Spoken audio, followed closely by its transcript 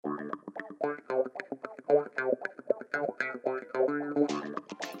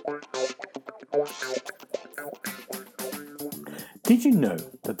Did you know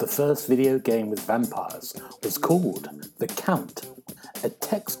that the first video game with vampires was called The Count, a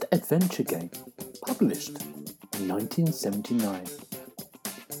text adventure game published in 1979?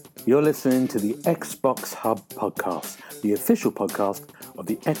 You're listening to the Xbox Hub podcast, the official podcast of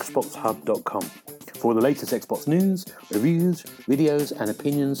the TheXboxHub.com. For the latest Xbox news, reviews, videos, and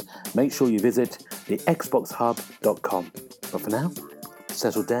opinions, make sure you visit the TheXboxHub.com. But for now,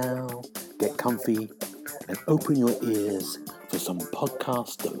 settle down, get comfy, and open your ears for some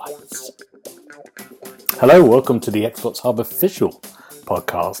podcast delights. Hello, welcome to the Xbox Hub official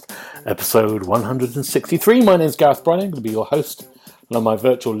podcast, episode 163. My name is Gareth Bryan. I'm going to be your host. And on my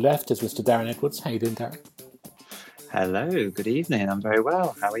virtual left is Mr. Darren Edwards. How you doing, Darren? Hello, good evening. I'm very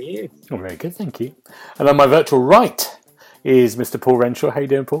well. How are you? Oh, very good, thank you. And on my virtual right is Mr. Paul Renshaw. How you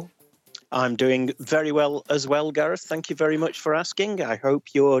doing, Paul? I'm doing very well as well, Gareth. Thank you very much for asking. I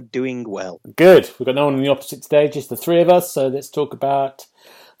hope you're doing well. Good. We've got no one on the opposite stage, just the three of us. So let's talk about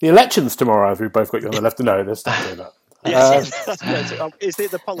the elections tomorrow. We've both got you on the left. No, let's not do that. Yes, is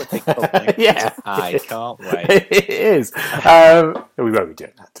it the politics thing? Yeah. I can't wait. It is. We won't be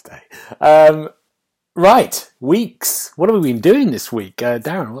doing that today. Right. Weeks. What have we been doing this week?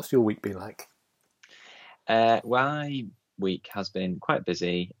 Darren, what's your week been like? My week has been quite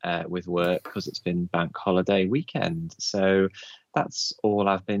busy with work because it's been bank holiday weekend. So that's all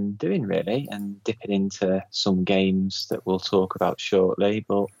I've been doing, really, and dipping into some games that we'll talk about shortly.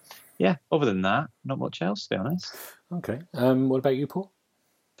 But yeah, other than that, not much else, to be honest. Okay. What about you, Paul?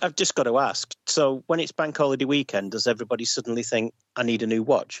 I've just got to ask. So when it's bank holiday weekend, does everybody suddenly think, I need a new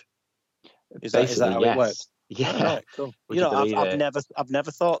watch? Is that how yes. it works? Yeah. Oh, right, cool. I've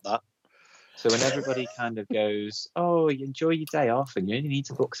never thought that. So when everybody kind of goes, oh, you enjoy your day off and you only need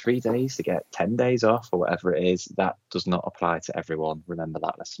to book 3 days to get 10 days off or whatever it is, that does not apply to everyone. Remember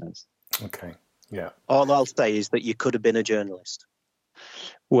that, listeners. Okay. Yeah. All I'll say is that you could have been a journalist.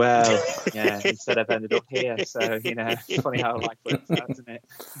 Well, yeah, instead I've ended up here. So, funny how life works out, isn't it?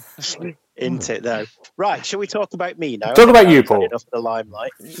 Isn't it, though? Right, shall we talk about me now? Talk about you, Paul. Enough of the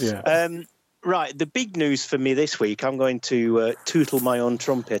limelight. Yeah. Right, the big news for me this week, I'm going to tootle my own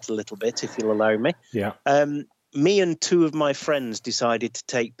trumpet a little bit, if you'll allow me. Yeah. Me and two of my friends decided to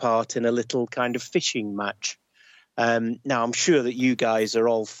take part in a little kind of fishing match. Now, I'm sure that you guys are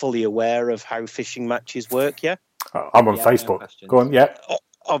all fully aware of how fishing matches work, yeah? I'm on Facebook. No Go on, yeah.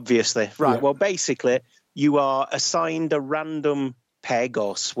 Obviously. Right, Yeah. well, basically, you are assigned a random peg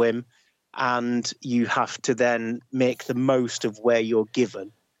or swim, and you have to then make the most of where you're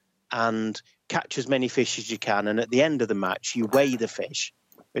given and catch as many fish as you can. And at the end of the match, you weigh the fish,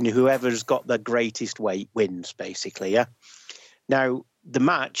 and whoever's got the greatest weight wins, basically, yeah? Now, the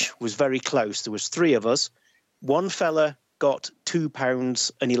match was very close. There was three of us. One fella got 2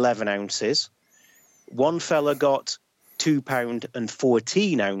 pounds and 11 ounces. One fella got 2 pound and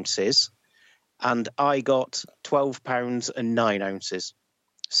 14 ounces. And I got 12 pounds and 9 ounces.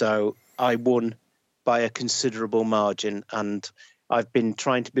 So I won by a considerable margin, and I've been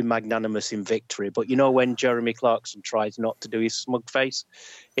trying to be magnanimous in victory. But you know when Jeremy Clarkson tries not to do his smug face?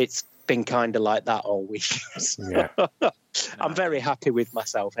 It's been kind of like that all week. Yeah. I'm very happy with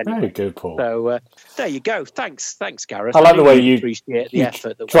myself anyway. Very good, Paul. So there you go. Thanks, Gareth. I like the way you appreciate the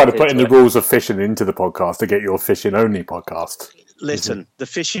effort that try to went put in into the it. rules of fishing into the podcast to get your fishing-only podcast. Listen, the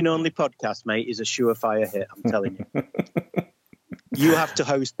fishing-only podcast, mate, is a surefire hit, I'm telling you. You have to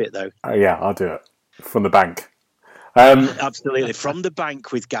host it, though. Yeah, I'll do it. From the bank. Absolutely. From the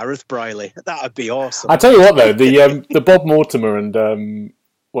bank with Gareth Briley. That would be awesome. I tell you what, though, the Bob Mortimer and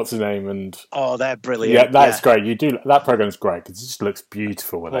what's his name? And oh, they're brilliant. yeah, that's great. That program's great because it just looks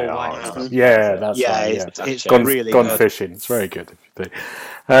beautiful when they are. White And House. stuff. Yeah, that's right. Yeah. It's Gone, really gone good. fishing. It's very good.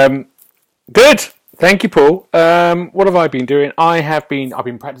 Good. Thank you, Paul. What have I been doing? I've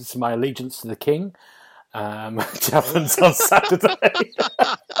been practicing my allegiance to the king. Which happens on Saturday.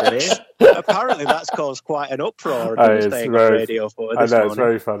 Apparently, that's caused quite an uproar on the radio for this morning. It's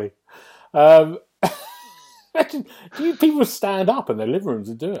very funny. Imagine, people stand up in their living rooms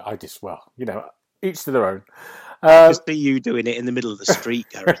and do it? Each to their own. Just see you doing it in the middle of the street,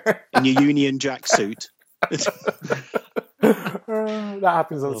 Gareth, in your Union Jack suit. That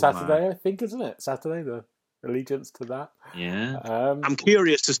happens on Saturday, I think, isn't it? Saturday, the allegiance to that. Yeah. I'm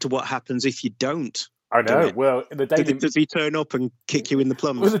curious as to what happens if you don't. I know. Well, in the Daily... Does he turn up and kick you in the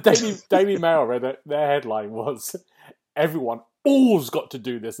plums? Well, the Daily Mail read that their headline was, everyone, all's got to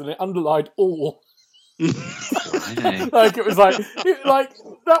do this, and it underlined all. Like, it was like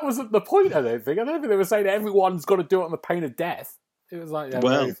that wasn't the point, I don't think. I don't think they were saying everyone's got to do it on the pain of death. It was like,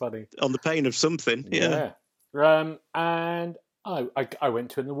 very funny. On the pain of something, yeah. And I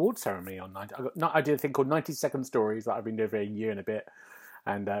went to an award ceremony on 90. I did a thing called 90-second stories that I've been doing for a year and a bit,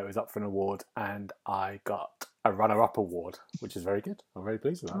 and it was up for an award, and I got a runner-up award, which is very good. I'm very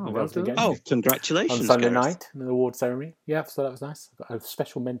pleased with that. Well done. Oh, congratulations! On Sunday Gareth. night, an award ceremony. Yeah, so that was nice. I got a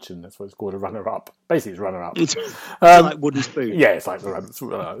special mention. That's what it's called, a runner-up. Basically, it's runner-up. It's like wooden spoon. Yeah, it's like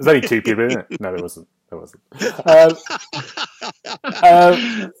there's only two people in it. No, there wasn't.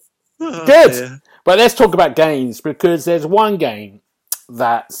 Good. Dear. But let's talk about games, because there's one game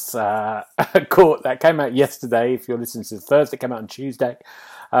that's that came out yesterday. If you're listening to Thursday, it came out on Tuesday,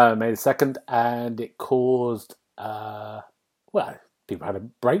 May the 2nd, and it caused people had a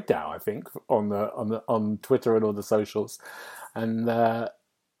breakdown, I think, on Twitter and all the socials, and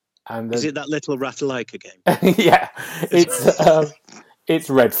is it that little Ratalaika game? Yeah, it's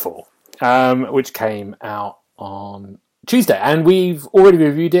Redfall, which came out on Tuesday, and we've already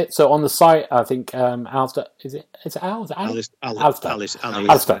reviewed it. So on the site, I think Alistair, is it Al? Is it Al?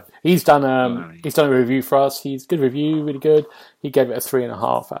 Alistair. He's done a review for us. He's good review, really good. He gave it a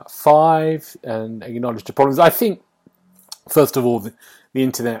 3.5 out of 5, and acknowledged the problems. I think, first of all, the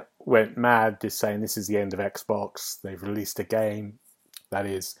internet went mad, just saying this is the end of Xbox. They've released a game that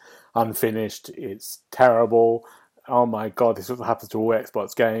is unfinished. It's terrible. Oh my God, this is what happens to all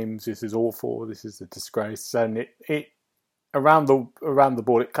Xbox games. This is awful. This is a disgrace. And it around the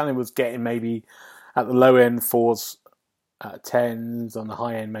board, it kind of was getting maybe at the low end 4s, 10s, on the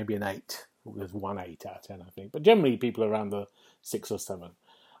high end maybe an 8. There's 1 8 out of 10, I think. But generally people around the 6 or 7.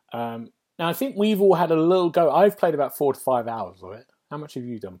 Now I think we've all had a little go. I've played about 4 to 5 hours of it. How much have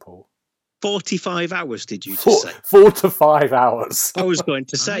you done, Paul? 45 hours, did you just say? 4 to 5 hours. I was going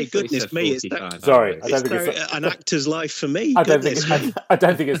to say, goodness me, it's an actor's life for me. I don't think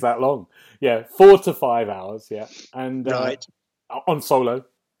it's that long. Yeah, 4 to 5 hours. Yeah, and right on solo.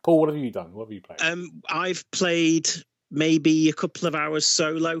 Paul, what have you done? What have you played? I've played maybe a couple of hours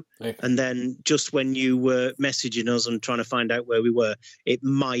solo, and then just when you were messaging us and trying to find out where we were, it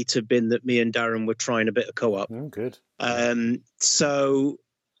might have been that me and Darren were trying a bit of co-op. Good. So.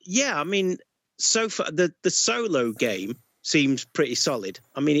 Yeah, I mean, so far the solo game seems pretty solid.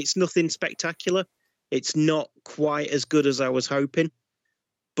 I mean, it's nothing spectacular. It's not quite as good as I was hoping,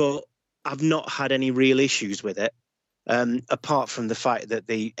 but I've not had any real issues with it, apart from the fact that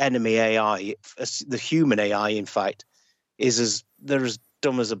the enemy AI, the human AI, in fact, they're as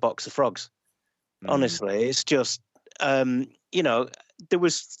dumb as a box of frogs. Honestly, it's just, I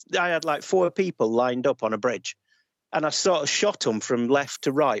had like 4 people lined up on a bridge. And I sort of shot them from left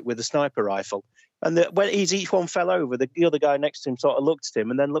to right with a sniper rifle. And when each one fell over, the other guy next to him sort of looked at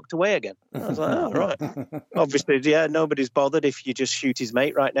him and then looked away again. I was like, oh, right. Obviously, yeah, nobody's bothered if you just shoot his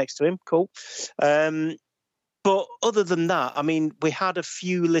mate right next to him. Cool. But other than that, I mean, we had a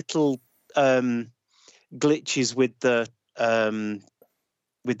few little glitches with the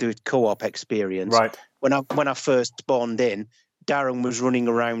co-op experience. Right. When I first spawned in, Darren was running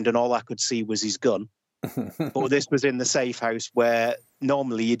around and all I could see was his gun. But this was in the safe house where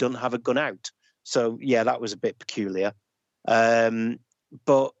normally you don't have a gun out. So, yeah, that was a bit peculiar. But,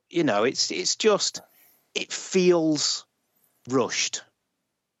 it's just, it feels rushed.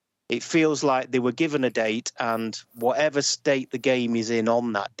 It feels like they were given a date and whatever state the game is in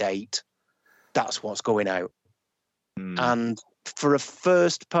on that date, that's what's going out. And for a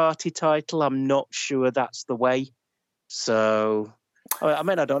first-party title, I'm not sure that's the way. So, I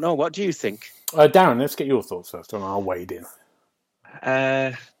mean, I don't know. What do you think? Darren, let's get your thoughts first on our wade in.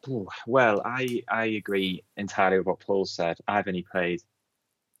 Well, I agree entirely with what Paul said. I've only played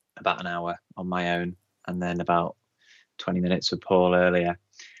about an hour on my own and then about 20 minutes with Paul earlier.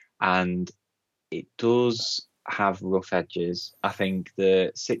 And it does have rough edges. I think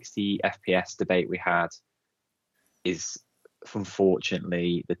the 60 FPS debate we had is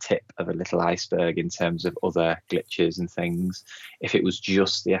unfortunately the tip of a little iceberg in terms of other glitches and things. If it was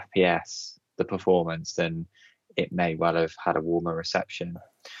just the FPS, the performance, then it may well have had a warmer reception.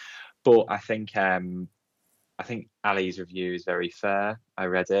 But I think Ali's review is very fair. I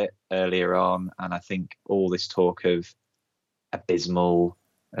read it earlier on, and I think all this talk of abysmal,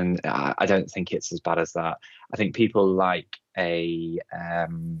 and I don't think it's as bad as that. I think people like a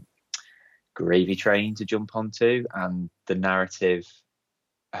gravy train to jump onto, and the narrative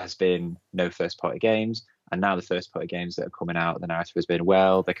has been no first party games. And now the first party games that are coming out, the narrative has been,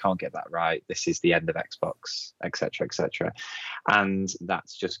 well, they can't get that right. This is the end of Xbox, etc., etc. And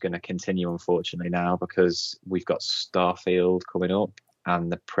that's just going to continue, unfortunately, now because we've got Starfield coming up and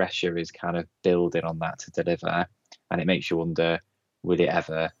the pressure is kind of building on that to deliver. And it makes you wonder, will it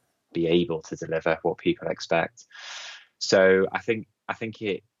ever be able to deliver what people expect? So I think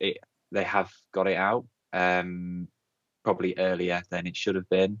they have got it out. probably earlier than it should have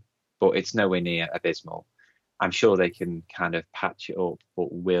been, but it's nowhere near abysmal. I'm sure they can kind of patch it up,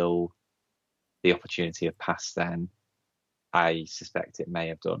 but will the opportunity have passed then? I suspect it may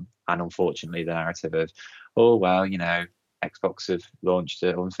have done. And unfortunately, the narrative of, oh, well, Xbox have launched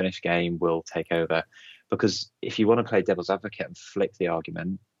an unfinished game, will take over. Because if you want to play devil's advocate and flip the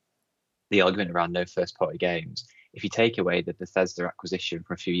argument around no first-party games, if you take away the Bethesda acquisition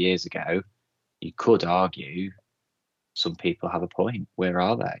from a few years ago, you could argue some people have a point. Where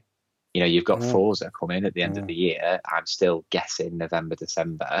are they? You've got Forza coming at the end of the year. I'm still guessing November,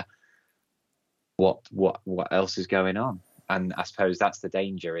 December. What else is going on? And I suppose that's the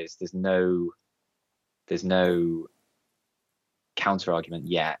danger, is there's no counter argument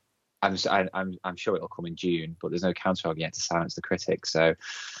yet. I'm sure it'll come in June, but there's no counter argument yet to silence the critics. So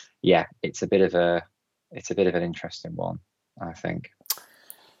yeah, it's a bit of an interesting one, I think.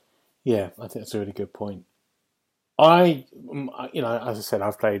 Yeah, I think that's a really good point. As I said,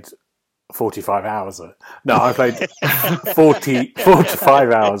 I've played 45 hours. No, I played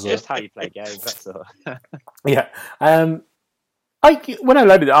 45 hours. Just how you play games, that's all. Yeah. When I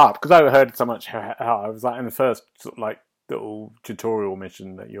loaded it up, because I heard so much how I was like in the first sort of like little tutorial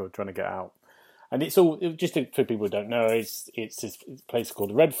mission that you're trying to get out, and it's all just for people who don't know. It's this place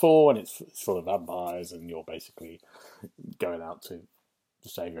called Redfall, and it's full of vampires, and you're basically going out to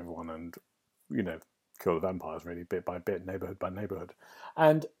save everyone and kill the vampires really bit by bit, neighborhood by neighborhood.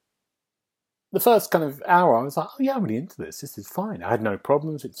 And the first kind of hour, I was like, oh yeah, I'm really into this. This is fine. I had no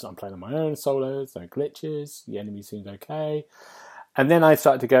problems. I'm playing on my own, solos, no glitches. The enemy seemed okay. And then I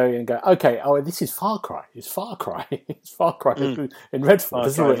started to go, okay, this is Far Cry. It's Far Cry. It's Far Cry in Redfall.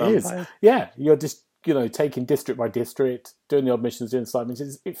 This is what it is. Yeah, you're just, taking district by district, doing the odd missions, doing side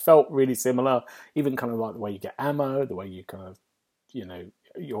missions. It felt really similar, even kind of like the way you get ammo, the way you kind of,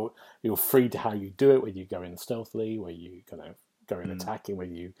 you're free to how you do it, where you go in stealthily, where you kind of go in attacking, where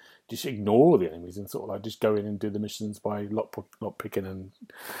you just ignore the enemies and sort of like just go in and do the missions by lock picking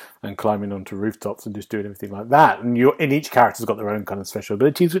and climbing onto rooftops and just doing everything like that. And in each character's got their own kind of special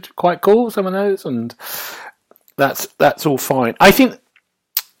abilities, which are quite cool, some of those, and that's all fine. I think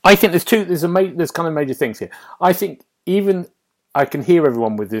there's kind of major things here. I think even I can hear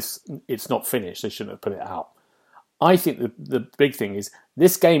everyone with this, it's not finished, they shouldn't have put it out. I think the big thing is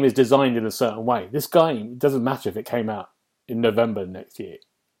this game is designed in a certain way. This game, it doesn't matter if it came out in November next year.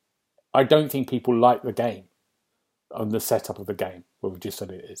 I don't think people like the game on the setup of the game, where we've just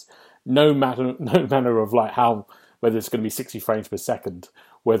said it is. No manner of like whether it's going to be 60 frames per second,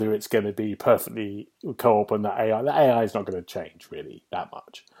 whether it's going to be perfectly co-op and the AI is not going to change really that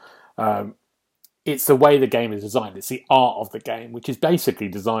much. It's the way the game is designed. It's the art of the game, which is basically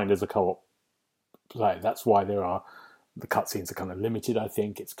designed as a co-op play. That's why the cutscenes are kind of limited, I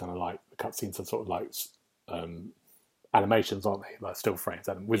think. It's kind of like the cutscenes are sort of like animations, aren't they? Like still frames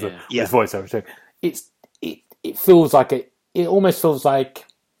and with voiceover too. It feels like it almost feels like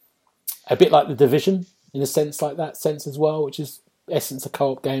a bit like The Division in a sense, like that sense as well, which is essence a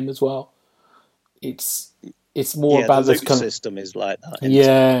co-op game as well. It's more about the this kind of system is like that.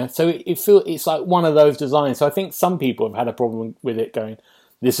 Yeah, so it's like one of those designs. So I think some people have had a problem with it going,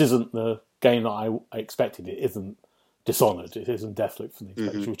 this isn't the game that I expected. It isn't Dishonored. It isn't Deathloop from the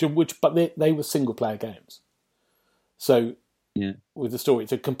expansion, but they were single player games. So with the story,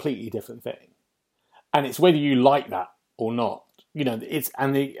 it's a completely different thing, and it's whether you like that or not. It's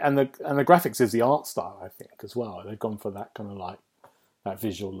and the graphics is the art style, I think, as well. They've gone for that kind of like that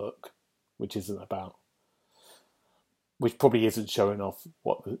visual look, which probably isn't showing off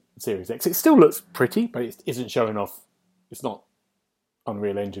what the Series X. It still looks pretty, but it isn't showing off. It's not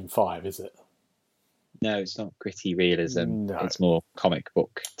Unreal Engine 5, is it? No, it's not gritty realism. No. It's more comic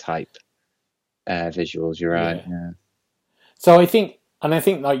book type visuals. You're right. Yeah. So I think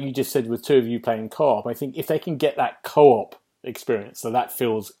like you just said, with two of you playing co-op, I think if they can get that co-op experience, so that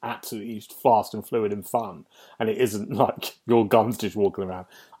feels absolutely fast and fluid and fun, and it isn't like your guns just walking around.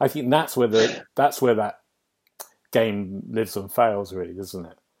 I think that's where that game lives and fails, really, doesn't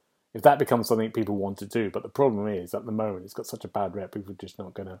it? If that becomes something people want to do, but the problem is at the moment it's got such a bad rep, people are just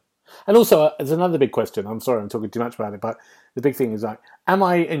not going to. And also, there's another big question. I'm sorry, I'm talking too much about it, but the big thing is like, am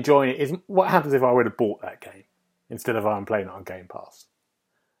I enjoying it? What happens if I would have bought that game instead of I'm playing it on Game Pass?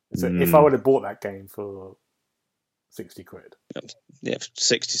 So if I would have bought that game for 60 quid,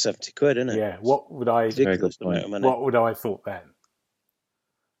 60, 70 quid, isn't it? Yeah, what would I? Very good point. What would I have thought then?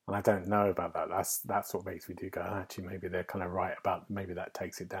 And I don't know about that. That's what makes me do go, actually, maybe they're kind of right about, maybe that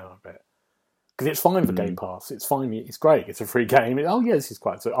takes it down a bit. Because it's fine for Game Pass. It's fine. It's great. It's a free game. This is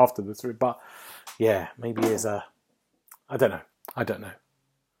quite, so after the three, but yeah, maybe it's I don't know.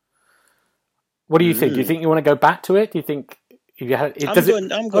 What do you think? Do you think you want to go back to it? Do you think if you had?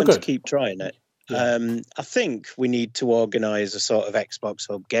 I'm going to keep trying it. Yeah. I think we need to organise a sort of Xbox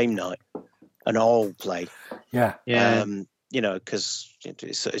Hub game night and all play. Yeah. Because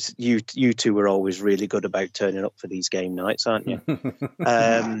you two were always really good about turning up for these game nights, aren't you?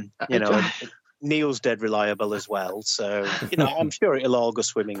 Neil's dead reliable as well, so I'm sure it'll all go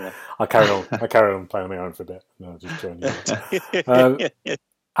swimmingly. I carry on playing my own for a bit. No, just join you.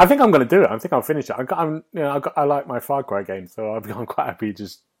 I think I'm going to do it. I think I'll finish it. I like my Far Cry game, so I'm quite happy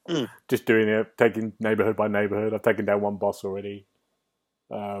just doing it, taking neighbourhood by neighbourhood. I've taken down one boss already.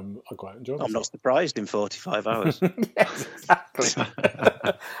 I quite enjoy it. I'm not surprised in 45 hours. Yes, exactly.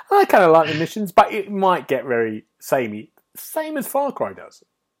 I kind of like the missions, but it might get very samey, same as Far Cry does,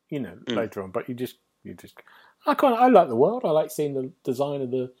 later on. But you just, I like the world. I like seeing the design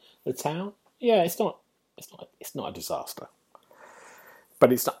of the town. Yeah, it's not a disaster.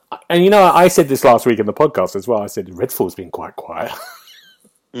 But it's not, and I said this last week in the podcast as well. I said Redfall's been quite quiet.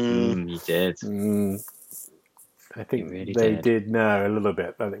 You did. I think they did know a little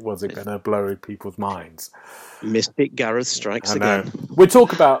bit that it wasn't going to blow people's minds. Mystic Gareth strikes again. We'll do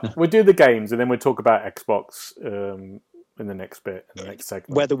the games, and then we'll talk about Xbox in the next bit, in the next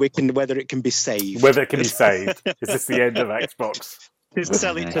segment. Whether it can be saved. Whether it can be saved. Is this the end of Xbox? Just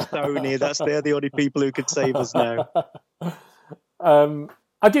sell it to Sony. They're the only people who could save us now.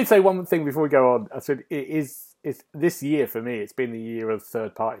 I did say one thing before we go on. I said it's this year for me. It's been the year of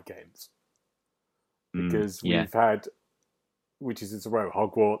third-party games because we've had, which is in a row,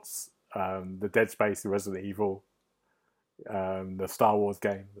 Hogwarts, the Dead Space, the Resident Evil, the Star Wars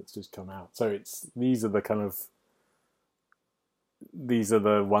game that's just come out. So these are the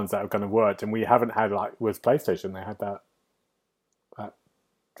ones that have kind of worked, and we haven't had with PlayStation. They had that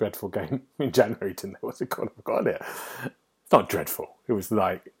dreadful game in January, didn't they? What's it called? I forgot it. It's not dreadful. It was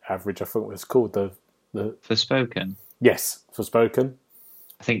average. I think it was called the Forspoken. Yes, Forspoken.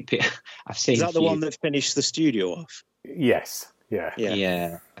 I think I've seen. Is that the one that finished the studio off? Yes.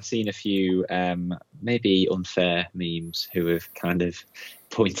 Yeah. I've seen a few maybe unfair memes who have kind of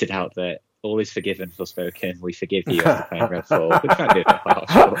pointed out that all is forgiven Forspoken. We forgive you after playing Redfall. Which might be a bit harsh.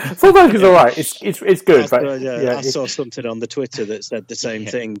 Forspoken's all right. It's good. I saw something on the Twitter that said the same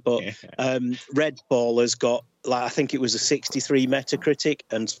thing. But Redfall has got, I think it was a 63 Metacritic,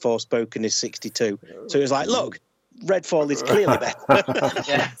 and Forspoken is 62. So it was like, look, Redfall is clearly better.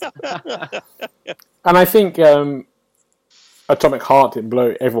 And I think Atomic Heart didn't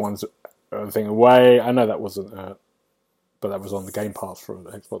blow everyone's thing away. I know that wasn't, but that was on the Game Pass for the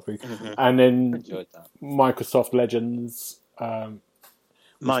Xbox 3. Mm-hmm. And then Microsoft Legends.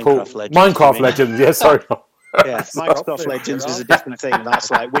 Minecraft Legends, yeah, sorry. Yeah, Microsoft Legends is a different thing. That's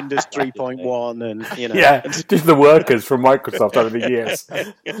like Windows 3.1 and, Yeah, just the workers from Microsoft over the years.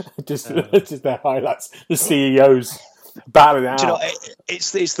 just their highlights. The CEOs battling it out.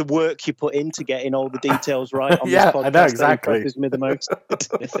 It's the work you put into getting all the details right on this podcast. I know, exactly. That impresses me the most.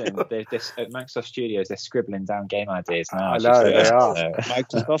 Listen, at Microsoft Studios, they're scribbling down game ideas now. I know, they are.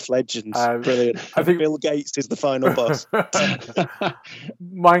 Microsoft Legends. Brilliant. I think Bill Gates is the final boss.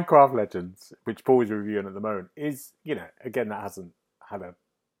 Minecraft Legends, which Paul is reviewing at the moment, is, again, that hasn't had an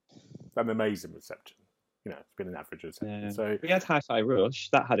amazing reception. It's been an average reception. Yeah. So we had Hi-Fi Rush.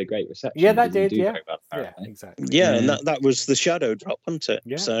 That had a great reception. Yeah, that did. Yeah, exactly. Yeah, and that was the shadow drop, wasn't it?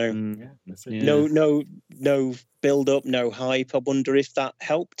 Yeah. So no build up, no hype. I wonder if that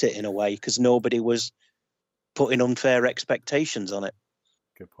helped it in a way because nobody was putting unfair expectations on it.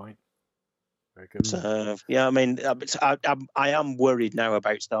 Good point. Very good. So I am worried now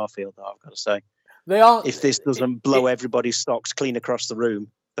about Starfield, though, I've got to say. They are. If this doesn't blow everybody's stocks clean across the room,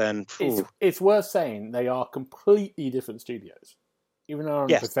 then it's worth saying they are completely different studios. Even though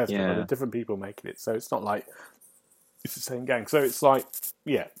they're on Bethesda, there are different people making it, so it's not like it's the same gang. So it's like,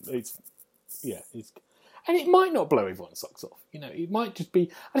 and it might not blow everyone's socks off. It might just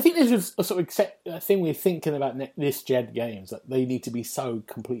be. I think there's a sort of thing we're thinking about this gen games that they need to be so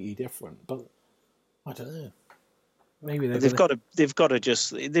completely different, but I don't know. Maybe they've got to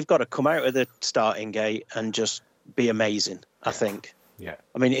come out of the starting gate and just be amazing. I think. Yeah.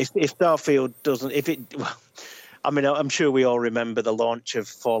 I mean, if Starfield doesn't, I'm sure we all remember the launch of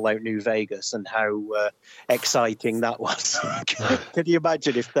Fallout New Vegas and how exciting that was. Can you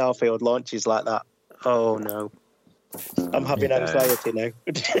imagine if Starfield launches like that? Oh no, I'm having anxiety now.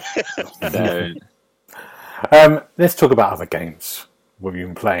 No. Let's talk about other games we've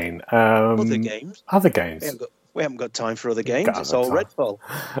been playing. Other games. We haven't got time for other games. It's all Redfall.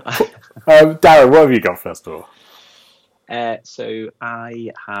 Darren, what have you got first of all? So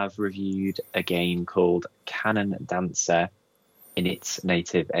I have reviewed a game called Cannon Dancer, in its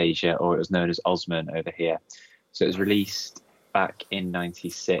native Asia, or it was known as Osman over here. So it was released back in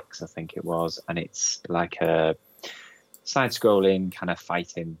 '96, I think it was, and it's like a side-scrolling kind of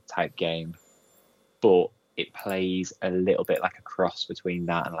fighting type game, but it plays a little bit like a cross between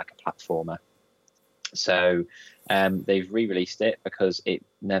that and like a platformer. So they've re-released it because it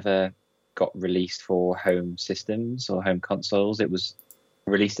never got released for home systems or home consoles. It was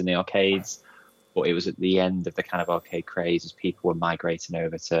released in the arcades, but it was at the end of the kind of arcade craze as people were migrating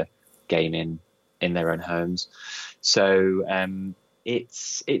over to gaming in their own homes. So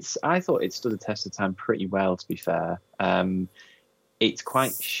I thought it stood the test of time pretty well, to be fair. It's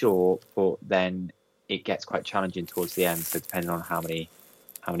quite short, but then it gets quite challenging towards the end. So depending on how many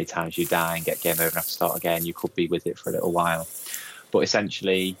times you die and get game over and have to start again, you could be with it for a little while. But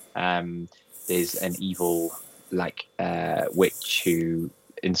essentially, there's an evil witch who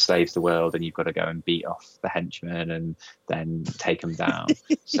enslaves the world, and you've got to go and beat off the henchmen and then take them down.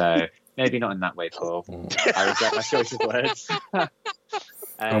 So maybe not in that way, Paul. I regret my choice of words.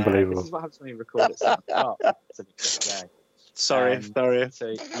 Unbelievable. This is what happens when you record it. Sorry. So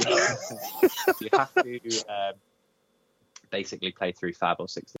you have to basically play through 5 or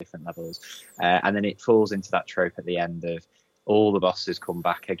 6 different levels, and then it falls into that trope at the end of all the bosses come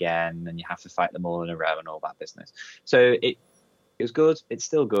back again, and you have to fight them all in a row and all that business. So it was good. It's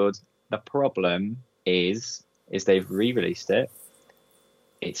still good. The problem is they've re-released it.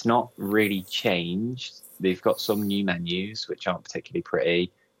 It's not really changed. They've got some new menus which aren't particularly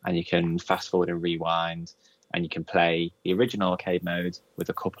pretty, and you can fast forward and rewind, and you can play the original arcade mode with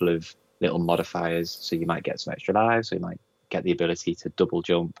a couple of little modifiers. So you might get some extra lives, so you might get the ability to double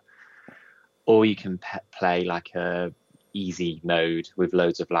jump, or you can play like a easy mode with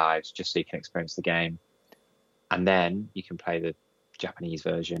loads of lives just so you can experience the game. And then you can play the Japanese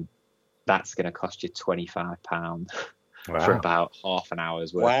version. That's going to cost you £25 for about half an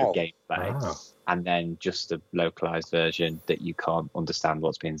hour's worth of gameplay. And then just a localized version that you can't understand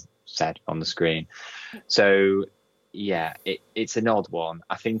what's being said on the screen. So yeah, it's an odd one.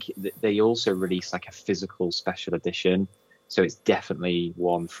 I think they also released like a physical special edition, so it's definitely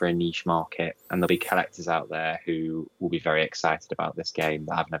one for a niche market, and there'll be collectors out there who will be very excited about this game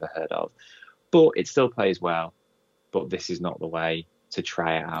that I've never heard of. But it still plays well, but this is not the way to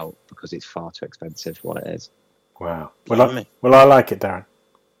try it out because it's far too expensive for what it is. Wow. Will I like it, Darren?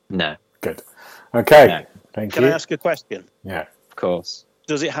 No. Good. Okay. No. Thank Can you. I ask a question? Yeah. Of course.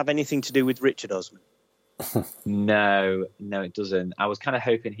 Does it have anything to do with Richard Osman? No, it doesn't. I was kind of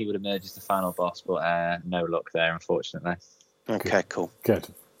hoping he would emerge as the final boss, but no luck there, unfortunately. Okay, cool. Good.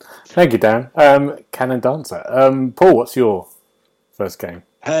 Thank you, Dan. Canon Dancer. Paul, what's your first game?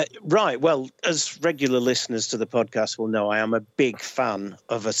 Right. Well, as regular listeners to the podcast will know, I am a big fan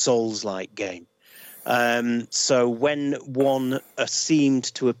of a Souls-like game. So when one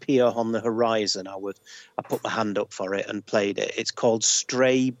seemed to appear on the horizon, I put my hand up for it and played it. It's called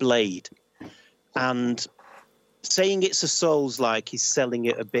Stray Blade. And saying it's a Souls-like is selling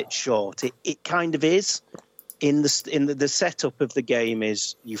it a bit short. It kind of is. In the setup of the game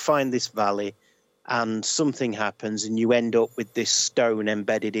is you find this valley and something happens and you end up with this stone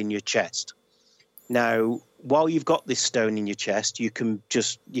embedded in your chest. Now, while you've got this stone in your chest, you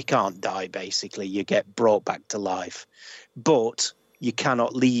can't die, basically. You get brought back to life. But you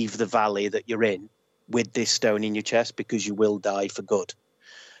cannot leave the valley that you're in with this stone in your chest because you will die for good.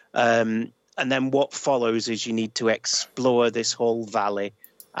 And then what follows is you need to explore this whole valley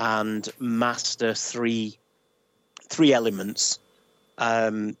and master three elements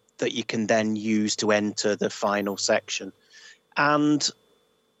that you can then use to enter the final section. And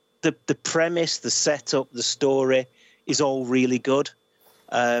the premise, the setup, the story is all really good.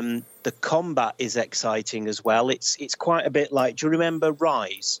 The combat is exciting as well. It's quite a bit like, do you remember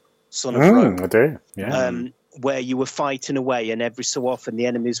Rise, Son of Rome? I do, yeah. Where you were fighting away and every so often the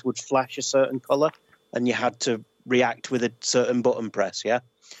enemies would flash a certain colour and you had to react with a certain button press, yeah?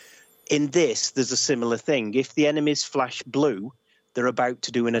 In this, there's a similar thing. If the enemies flash blue, they're about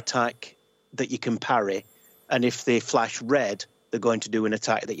to do an attack that you can parry. And if they flash red, they're going to do an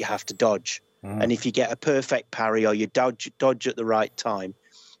attack that you have to dodge. And if you get a perfect parry or you dodge at the right time,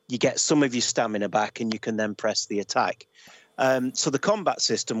 you get some of your stamina back and you can then press the attack. So the combat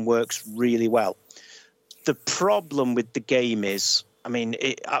system works really well. The problem with the game is, I mean,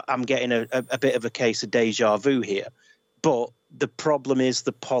 I'm getting a bit of a case of deja vu here, but the problem is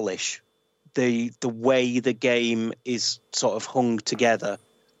the polish. The way the game is sort of hung together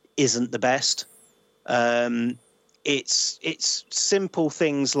isn't the best. It's simple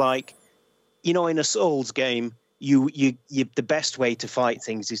things like, you know, in a Souls game, you the best way to fight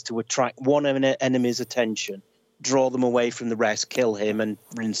things is to attract one enemy's attention, draw them away from the rest, kill him, and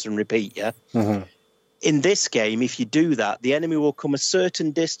rinse and repeat. Yeah. Mm-hmm. In this game, if you do that, the enemy will come a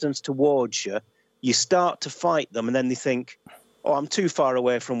certain distance towards you. You start to fight them, and then they think, "Oh, I'm too far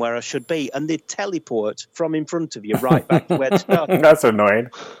away from where I should be," and they teleport from in front of you right back to where they started. That's annoying.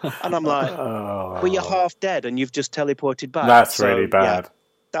 And I'm like, "Well, you're half dead, and you've just teleported back." That's really bad. Yeah,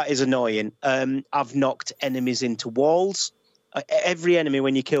 that is annoying. I've knocked enemies into walls. Every enemy,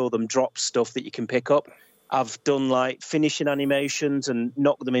 when you kill them, drops stuff that you can pick up. I've done like finishing animations and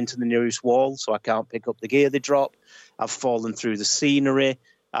knocked them into the nearest wall, so I can't pick up the gear they drop. I've fallen through the scenery.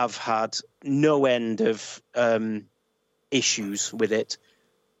 I've had no end of issues with it.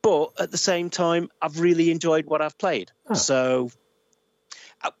 But at the same time, I've really enjoyed what I've played. Oh. So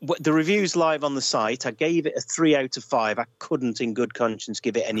the review's live on the site. I gave it a 3 out of 5. I couldn't in good conscience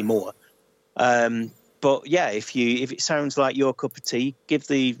give it any more. But yeah, if it sounds like your cup of tea, give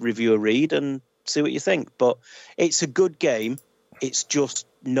the review a read and see what you think. But it's a good game. It's just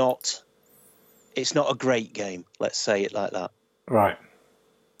not. It's not a great game. Let's say it like that. Right.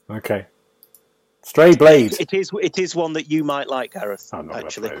 Okay. Stray Blade. It is one that you might like, Gareth. I'm not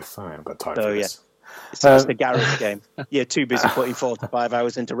actually. going to play this. I haven't got time for this. It's just a Gareth game. You're too busy putting 4 to 5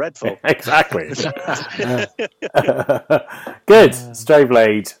 hours into Redfall. Exactly. Good. Stray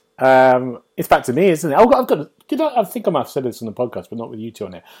Blade. It's back to me, isn't it? I think I might have said this on the podcast, but not with you two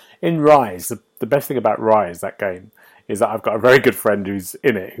on it. In Rise, the best thing about Rise, that game, is that I've got a very good friend who's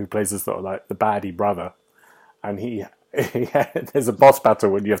in it, who plays as sort of like the baddie brother, and there's a boss battle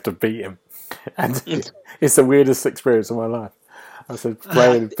when you have to beat him, and it's the weirdest experience of my life. I said,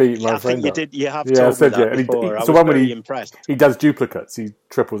 play and beat my friend. I think you have told me that before. I was very impressed. He does duplicates. He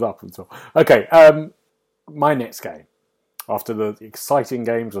triples up and so on. Okay, my next game, after the exciting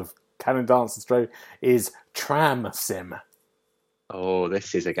games of Cannon Dance and Stray, is Tram Sim. Oh,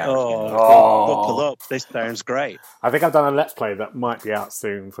 this is a game. Buckle up. This sounds great. I think I've done a Let's Play that might be out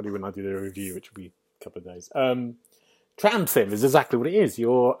soon, probably when I do the review, which will be a couple of days. Tram Sim is exactly what it is.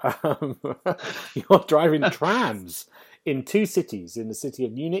 You're driving trams in 2 cities, in the city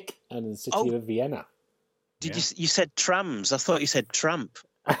of Munich and in the city of Vienna. You said trams? I thought you said tramp.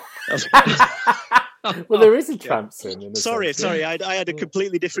 Well, there is a Tram Sim. In sorry. I had a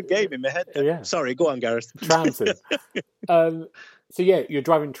completely different game in my head. Yeah. Sorry, go on, Gareth. Tram Sim. So yeah, you're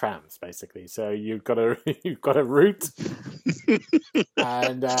driving trams basically. So you've got a route,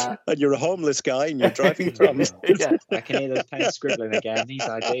 and you're a homeless guy, and you're driving trams. Yeah. I can hear those pens scribbling again. These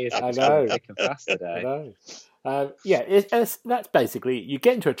ideas are thick and fast today. I know. That's basically, you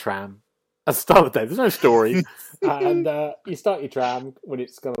get into a tram at the start of the day. There's no story, and you start your tram when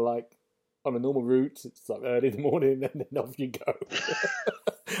it's kind of like on a normal route. It's like early in the morning, and then off you go.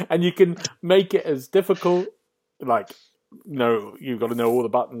 And you can make it as difficult, like, you've got to know all the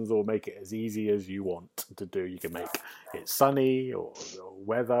buttons, or make it as easy as you want to do. You can make it sunny or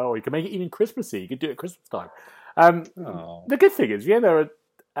weather, or you can make it even Christmassy. You can do it at Christmas time. The good thing is, Vienna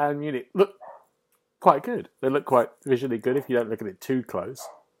and Munich look quite good. They look quite visually good if you don't look at it too close.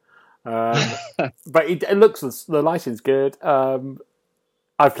 But it looks, the lighting's good.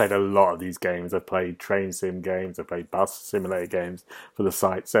 I've played a lot of these games. I've played train sim games. I've played bus simulator games for the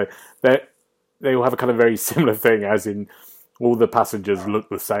site. So they all have a kind of very similar thing, as in all the passengers look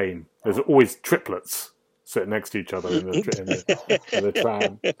the same. There's always triplets sitting next to each other in the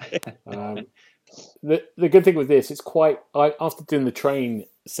tram. The good thing with this, it's quite, after doing the train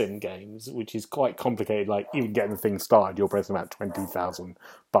sim games, which is quite complicated, like even getting the thing started, you're pressing about 20,000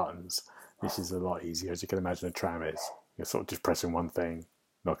 buttons. This is a lot easier, as you can imagine a tram is. You're sort of just pressing one thing,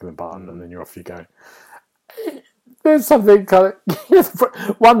 knocking the button, and then you're off you go. There's something kind of,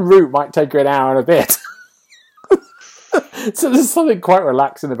 one route might take you an hour and a bit. So there's something quite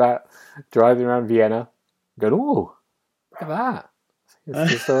relaxing about driving around Vienna, going, oh, look at that.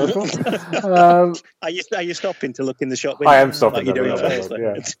 It's historical. Are you stopping to look in the shop window? I am stopping. Like you're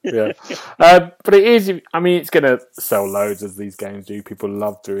doing yeah. But it is, I mean, it's going to sell loads, as these games do. People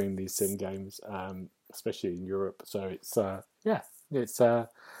love doing these sim games, especially in Europe. So it's, it's, I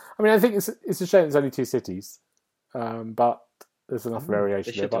mean, I think it's a shame there's only 2 cities, but there's enough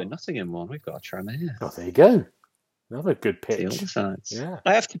variation. They should do a Nottingham one. We've got a tram here. Oh, there you go. Another good pitch. Yeah.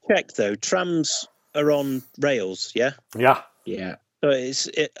 I have to check though. Trams are on rails, yeah. Yeah. Yeah. So is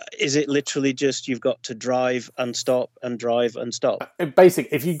it literally just you've got to drive and stop and drive and stop?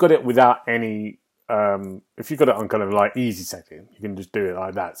 Basically, if you've got it without any, if you've got it on kind of like easy setting, you can just do it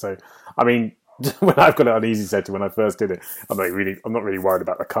like that. So, I mean, when I've got it on easy setting, when I first did it, I'm not really worried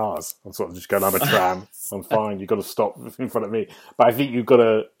about the cars. I'm sort of just going, I'm a tram, I'm fine. You've got to stop in front of me. But I think you've got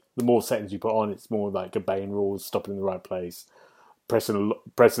to, the more settings you put on, it's more like obeying rules, stopping in the right place, pressing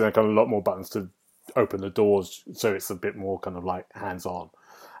a kind of lot more buttons to open the doors so it's a bit more kind of like hands-on,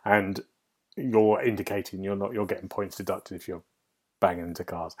 and you're indicating you're getting points deducted if you're banging into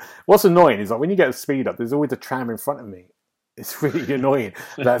cars. What's annoying is like when you get the speed up, there's always a tram in front of me. It's really annoying.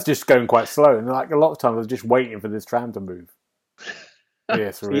 That's just going quite slow, and like a lot of times I'm just waiting for this tram to move.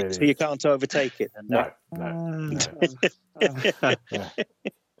 Yes, really. So you can't overtake it, then? No. Yeah.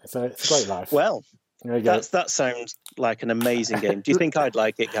 So it's a great life. Well, there you go. that sounds like an amazing game. Do you think I'd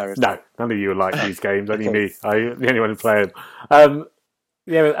like it, Gareth? No, none of you like these games. Only Okay. me. I'm the only one who plays them.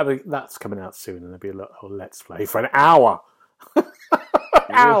 Yeah, I mean, that's coming out soon, and there'll be a little let's play for an hour.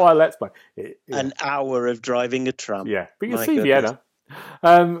 Hour let's play. Yeah. An hour of driving a tram. Yeah, but you'll My see goodness.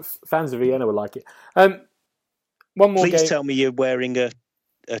 Vienna. Fans of Vienna will like it. One more Please game. tell me you're wearing a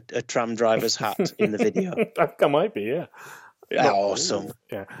tram driver's hat in the video. I might be, yeah. Awesome.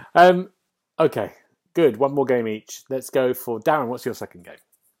 Yeah. Okay, good. One more game each. Let's go for Darren. What's your second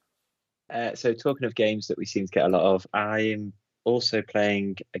game? So talking of games that we seem to get a lot of, I am also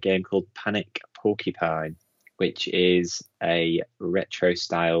playing a game called Panic Porcupine, which is a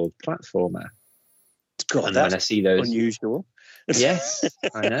retro-styled platformer. God, And that's when I see those, unusual. yes,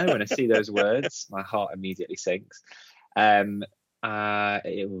 I know. When I see those words, my heart immediately sinks. There's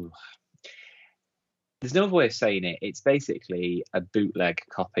no other way of saying it. It's basically a bootleg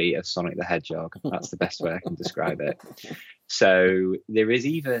copy of Sonic the Hedgehog. That's the best way I can describe it. So there is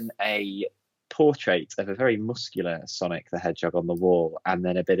even a portrait of a very muscular Sonic the Hedgehog on the wall, and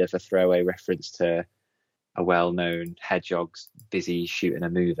then a bit of a throwaway reference to a well-known hedgehog's busy shooting a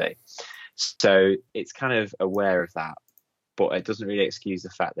movie. So it's kind of aware of that, but it doesn't really excuse the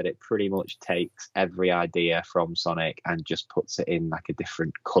fact that it pretty much takes every idea from Sonic and just puts it in like a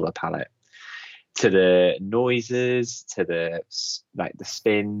different color palette. To the noises, to the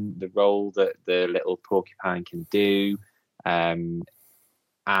spin, the roll that the little porcupine can do, and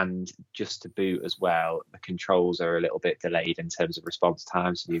just to boot as well, the controls are a little bit delayed in terms of response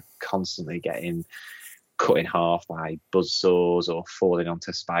time, so you're constantly getting cut in half by buzzsaws or falling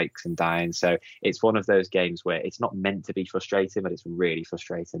onto spikes and dying. So it's one of those games where it's not meant to be frustrating, but it's really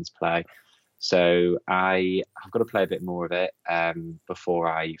frustrating to play. So I've got to play a bit more of it before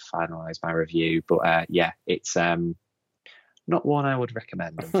I finalise my review. But yeah, it's not one I would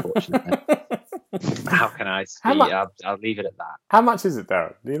recommend, unfortunately. How can I speak? I'll leave it at that. How much is it,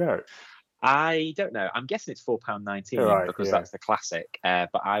 Darren? Do you know? I don't know. I'm guessing it's £4.19 right, because yeah. that's the classic.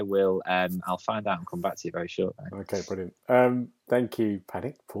 But I will. I'll find out and come back to you very shortly. Okay, brilliant. Thank you,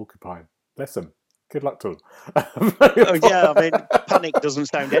 Panic Porcupine. Bless them. Good luck to them. Oh, yeah, I mean, Panic doesn't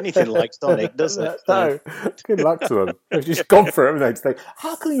sound anything like Sonic, does it? No. Good luck to them. They've just gone for it, haven't they?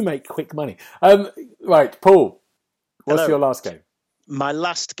 How can you make quick money? Right, Paul, what's Hello. your last game? My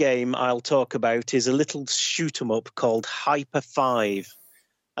last game I'll talk about is a little shoot-'em-up called Hyper 5.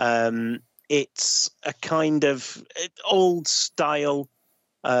 It's a kind of old-style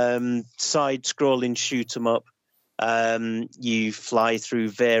side-scrolling shoot-'em-up. You fly through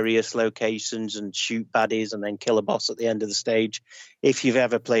various locations and shoot baddies and then kill a boss at the end of the stage. If you've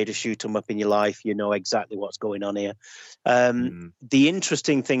ever played a shoot 'em up in your life, you know exactly what's going on here. The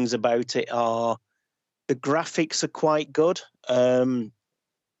interesting things about it are the graphics are quite good.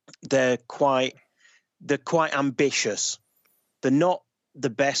 They're quite ambitious. They're not the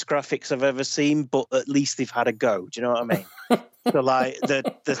best graphics I've ever seen, but at least they've had a go. Do you know what I mean? So like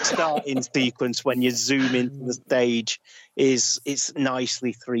the starting sequence when you zoom into the stage it's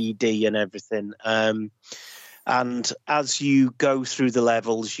nicely 3D and everything. And as you go through the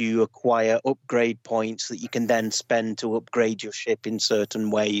levels, you acquire upgrade points that you can then spend to upgrade your ship in certain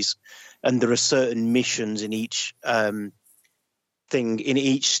ways. And there are certain missions in each thing in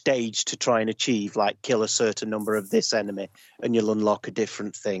each stage to try and achieve, like kill a certain number of this enemy and you'll unlock a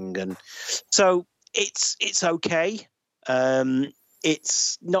different thing. And so it's okay.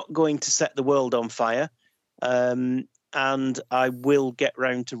 It's not going to set the world on fire. And I will get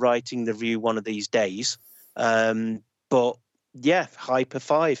round to writing the review one of these days. But yeah, Hyper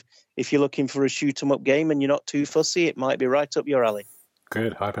 5. If you're looking for a shoot 'em up game and you're not too fussy, it might be right up your alley.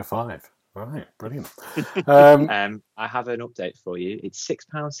 Good, Hyper 5. Right, brilliant. I have an update for you. It's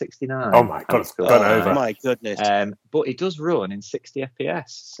 £6.69. Oh my God, it's gone over. Oh my goodness. But it does run in 60 FPS,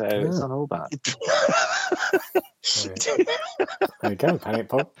 so it's not all bad. There you go, Panic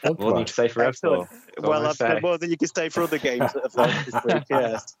Porcupine. More than you can say for Redfall. Well, I've got more than you can say for other games that have launched this week,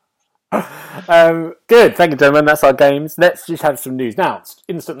 yes. Good, thank you, gentlemen. That's our games. Let's just have some news now.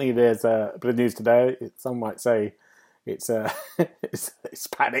 Instantly, there's a bit of news today. Some might say it's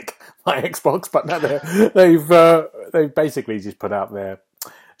Panic, my Xbox, but no, they've basically just put out their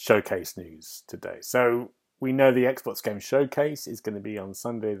showcase news today. So we know the Xbox Game Showcase is going to be on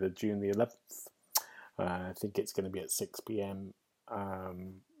Sunday, June the 11th. I think it's going to be at 6 p.m.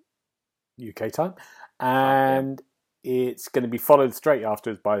 UK time, and it's going to be followed straight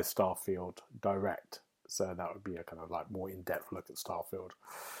afterwards by Starfield Direct. So that would be a kind of like more in-depth look at Starfield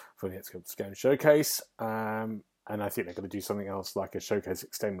for the Xbox Game Showcase. And I think they're going to do something else like a showcase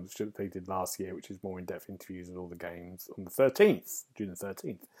extended, which they did last year, which is more in-depth interviews with all the games on the 13th, June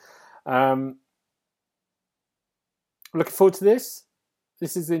the 13th. Looking forward to this.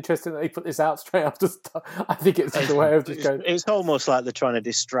 This is interesting that they put this out straight after. I think it's just a way of just going. It's almost like they're trying to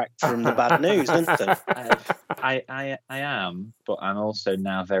distract from the bad news, isn't it? I am, but I'm also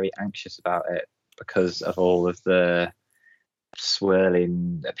now very anxious about it because of all of the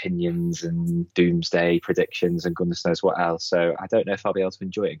swirling opinions and doomsday predictions and goodness knows what else. So I don't know if I'll be able to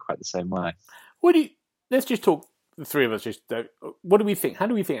enjoy it in quite the same way. Let's just talk. The three of us. What do we think? How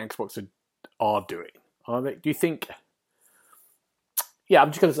do we think Xbox are doing? Do you think? Yeah,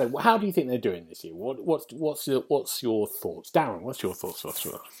 I'm just going to say, how do you think they're doing this year? What's your thoughts, Darren? What's your thoughts?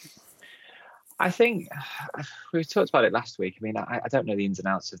 I think we talked about it last week. I mean, I don't know the ins and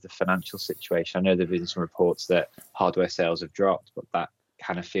outs of the financial situation. I know there have been some reports that hardware sales have dropped, but that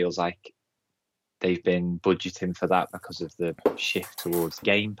kind of feels like they've been budgeting for that because of the shift towards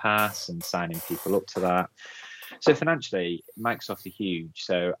Game Pass and signing people up to that. So financially, Microsoft are huge.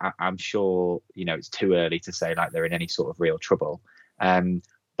 So I'm sure, it's too early to say like they're in any sort of real trouble. But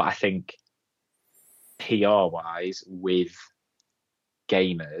I think PR-wise with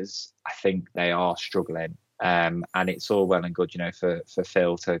gamers, I think they are struggling. And it's all well and good, for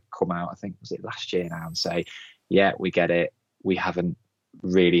Phil to come out, I think, was it last year now, and say, yeah, we get it. We haven't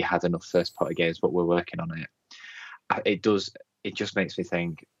really had enough first-party games, but we're working on it. It just makes me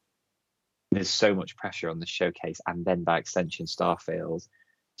think there's so much pressure on the showcase and then by extension Starfield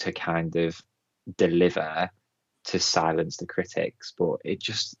to kind of deliver to silence the critics, but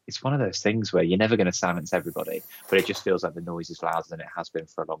it's one of those things where you're never going to silence everybody, but it just feels like the noise is louder than it has been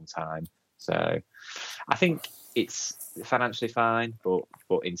for a long time. So I think it's financially fine, but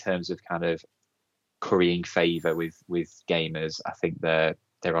in terms of kind of currying favour with gamers, I think they're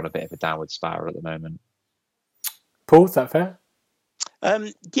on a bit of a downward spiral at the moment. Paul, is that fair?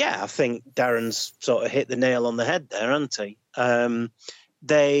 Yeah, I think Darren's sort of hit the nail on the head there, hasn't he?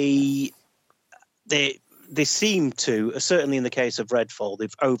 They seem to, certainly in the case of Redfall,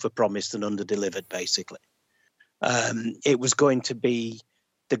 they've overpromised and underdelivered, basically. It was going to be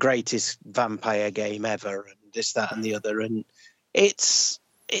the greatest vampire game ever, and this, that, and the other, and it's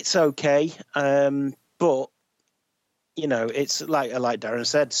okay. But, it's like Darren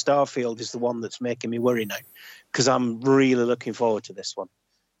said, Starfield is the one that's making me worry now, because I'm really looking forward to this one.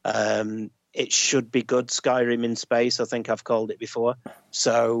 It should be good. Skyrim in space, I think I've called it before.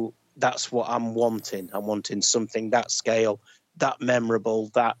 So that's what I'm wanting. I'm wanting something that scale, that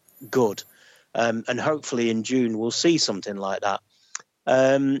memorable, that good. And hopefully in June we'll see something like that.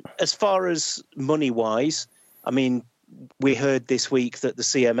 As far as money-wise, I mean, we heard this week that the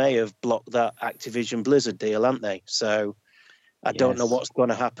CMA have blocked that Activision Blizzard deal, haven't they? So I don't know what's going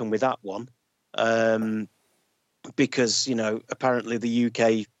to happen with that one. Because, apparently the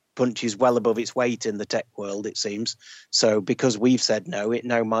UK punches well above its weight in the tech world, it seems. So because we've said no, it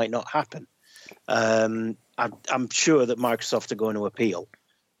now might not happen. I'm sure that Microsoft are going to appeal,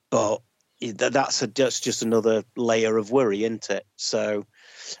 but that's just another layer of worry, isn't it? So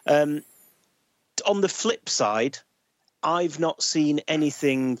on the flip side, I've not seen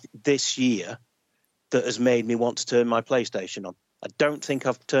anything this year that has made me want to turn my PlayStation on. I don't think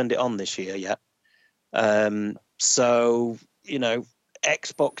I've turned it on this year yet. So,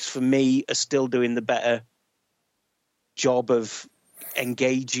 Xbox for me are still doing the better job of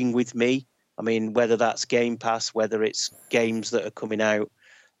engaging with me. I mean, whether that's Game Pass, whether it's games that are coming out.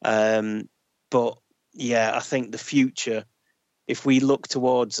 But yeah, I think the future, if we look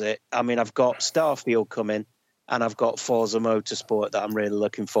towards it, I mean, I've got Starfield coming and I've got Forza Motorsport that I'm really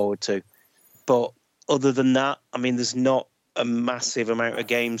looking forward to. But other than that, I mean, there's not a massive amount of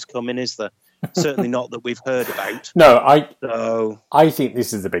games coming, is there? Certainly not that we've heard about. No, I think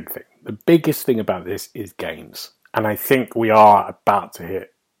this is the big thing. The biggest thing about this is games. And I think we are about to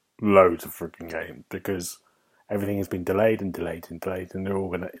hit loads of freaking games because everything has been delayed and delayed and delayed. And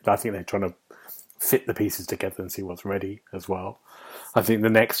I think they're trying to fit the pieces together and see what's ready as well. I think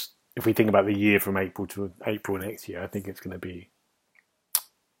if we think about the year from April to April next year, I think it's going to be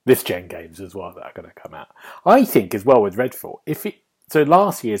this gen games as well that are going to come out. I think as well with Redfall, so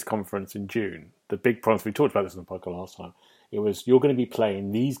last year's conference in June, the big promise, we talked about this on the podcast last time, it was you're going to be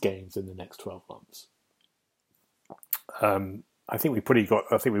playing these games in the next 12 months. I think we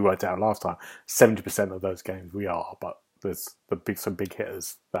worked out last time, 70% of those games we are, but there's some big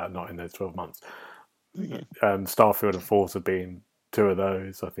hitters that are not in those 12 months. Starfield and Forza being two of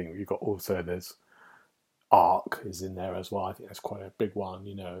those. I think you've got also there's Ark is in there as well. I think that's quite a big one.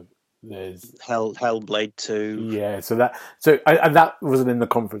 There's Hellblade 2. Yeah, and that wasn't in the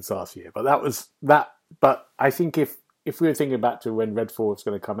conference last year, but that was that. But I think if we were thinking back to when Redfall was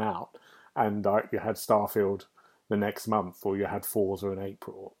going to come out, and you had Starfield the next month, or you had Forza in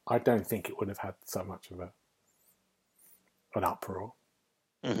April, I don't think it would have had so much of an uproar.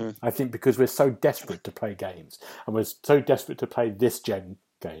 Mm-hmm. I think because we're so desperate to play games, and we're so desperate to play this gen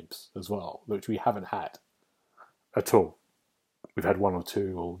games as well, which we haven't had at all. We've had one or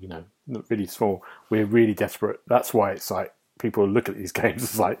two, or not really small. We're really desperate. That's why it's like people look at these games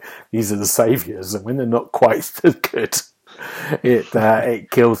as like these are the saviors, and when they're not quite as good,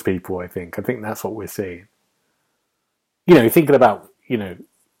 it kills people. I think that's what we're seeing. Thinking about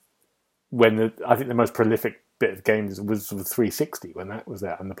when I think the most prolific bit of games was the 360 when that was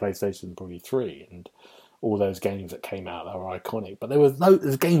out, and the PlayStation probably 3, and all those games that came out that were iconic. But there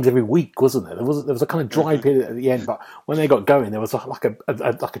was games every week, wasn't there? There was a kind of dry period at the end, but when they got going, there was like a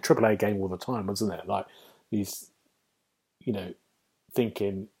AAA game all the time, wasn't there? Like these,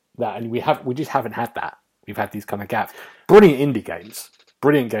 thinking that, and we just haven't had that. We've had these kind of gaps. Brilliant indie games,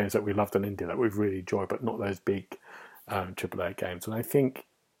 brilliant games that we loved on indie that we've really enjoyed, but not those big AAA games. And I think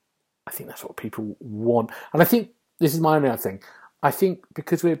that's what people want. And I think this is my only other thing. I think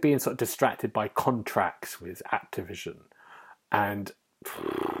because we're being sort of distracted by contracts with Activision and,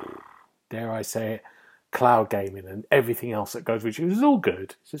 dare I say it, cloud gaming and everything else that goes, which is all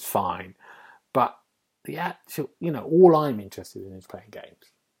good, it's just fine. But the actual, all I'm interested in is playing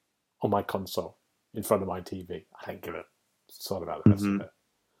games on my console in front of my TV. I don't give a sod about the rest of it.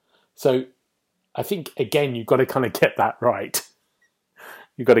 So I think, again, you've got to kind of get that right.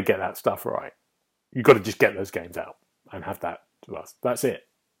 You've got to get that stuff right. You've got to just get those games out and have that to us. That's it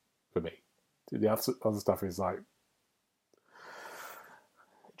for me. The other stuff is like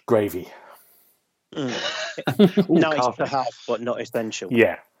gravy. Nice to have, but not essential.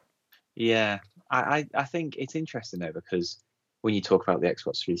 Yeah. I think it's interesting though, because when you talk about the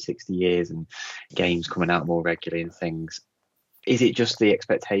Xbox 360 years and games coming out more regularly and things, is it just the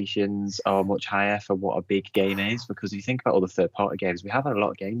expectations are much higher for what a big game is? Because if you think about all the third-party games, we have had a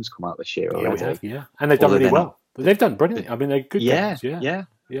lot of games come out this year already. Yeah, we have, yeah. And they've done really well. But they've done brilliantly. I mean, they're good games. Yeah.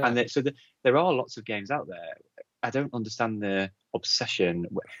 And there are lots of games out there. I don't understand the obsession.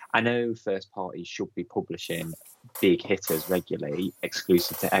 I know first parties should be publishing big hitters regularly,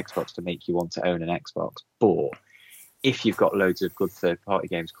 exclusive to Xbox to make you want to own an Xbox. But if you've got loads of good third-party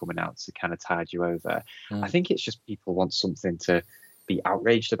games coming out to kind of tide you over, I think it's just people want something to be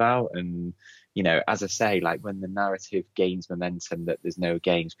outraged about. And, as I say, like when the narrative gains momentum that there's no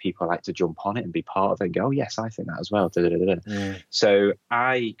games, people like to jump on it and be part of it and go, oh, yes, I think that as well. So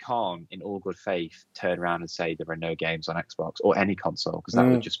I can't, in all good faith, turn around and say there are no games on Xbox or any console, because that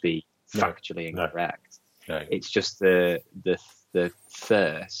would just be factually incorrect. No. It's just the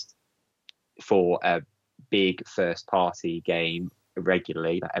thirst for a big first party game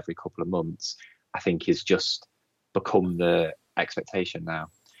regularly, like every couple of months, I think is just become the expectation now.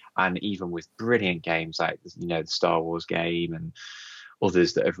 And even with brilliant games like the Star Wars game and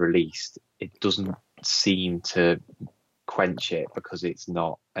others that have released, it doesn't seem to quench it because it's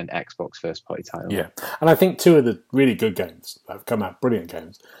not an Xbox first party title. Yeah, and I think two of the really good games that have come out, brilliant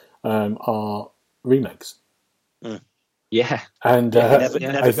games, are remakes. Yeah, and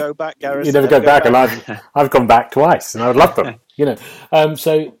never go back, Gareth. You never go back, and I've gone back twice, and I would love them.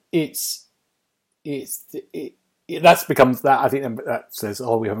 So that's becomes that. I think that says,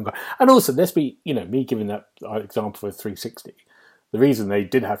 oh, we haven't got. And also, let's be, me giving that example for 360. The reason they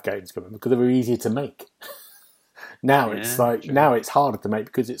did have games coming because they were easier to make. Now it's harder to make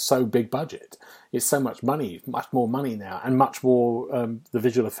because it's so big budget. It's so much money, much more money now, and much more the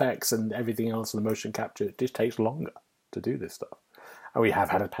visual effects and everything else and the motion capture. It just takes longer to do this stuff. And we have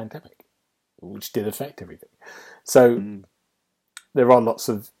had a pandemic, which did affect everything. So there are lots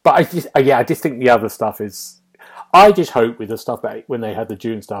of... But I just think the other stuff is... I just hope with the stuff that when they had the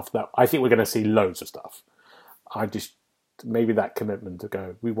June stuff, that I think we're going to see loads of stuff. Maybe that commitment to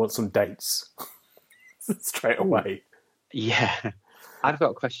go, we want some dates straight away. Yeah. I've got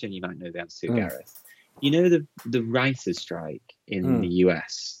a question you might know the answer to, Gareth. The writers' strike in the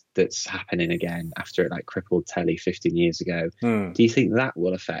US that's happening again after it crippled telly 15 years ago. Do you think that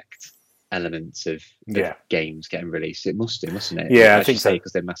will affect elements of games getting released? It must do, mustn't it? Yeah, I think so.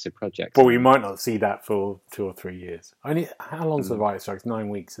 Because they're massive projects. But we might not see that for 2 or 3 years. How long's the writers' strike? 9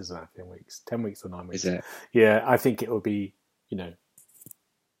 weeks, isn't it? 10 weeks. 10 weeks or 9 weeks. Is it? Yeah, I think it will be,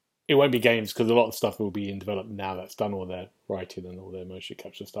 it won't be games because a lot of stuff will be in development now that's done all their writing and all their motion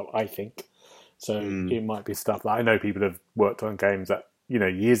capture stuff, I think. So it might be stuff that I know people have worked on games that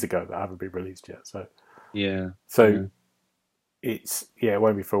years ago that haven't been released yet. So it's it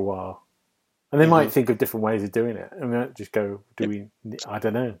won't be for a while. And they might think of different ways of doing it. And they might just go, I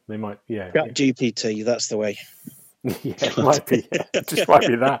don't know. They might, GPT, that's the way. Yeah, it might be. Yeah. It just might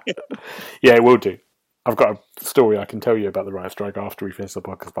be that. Yeah, it will do. I've got a story I can tell you about the riot strike after we finish the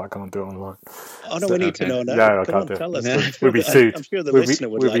podcast, but I can't do it online. Oh, no, we need to know now. No, I Come can't on, do it. tell us. We'll be sued. I'm sure the listener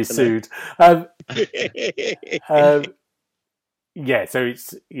would like to sued. Yeah, so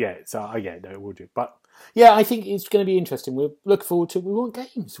it's no, it will do. But yeah, I think it's going to be interesting. We'll look forward to it. We want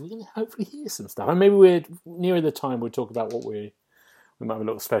games. We're going to hopefully hear some stuff, and maybe we're nearer the time. We'll talk about what we might have a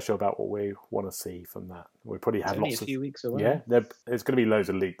little special about what we want to see from that. We probably have lots a few weeks away. Yeah, there's going to be loads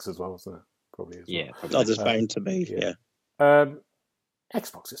of leaks as well, isn't it? Probably as well. Yeah, probably. Oh, there's bound to be. Yeah.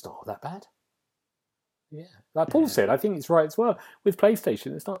 Xbox, it's not all that bad. Yeah, like Paul said, I think it's right as well. With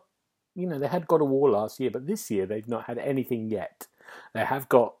PlayStation, it's not. They had God of War last year, but this year they've not had anything yet. They have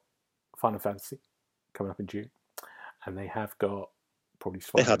got Final Fantasy coming up in June, and they have got probably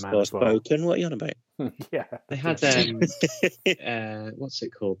Spider-Man as well. Spoken. What are you on about? Yeah, they had what's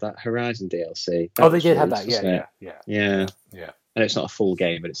it called? That Horizon DLC. They did have that. Yeah. And it's not a full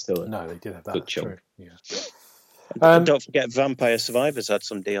game, but it's still they did have that. Good chunk. True. Yeah. Don't forget, Vampire Survivors had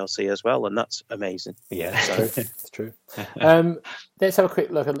some DLC as well, and that's amazing. Yeah, it's true. Let's have a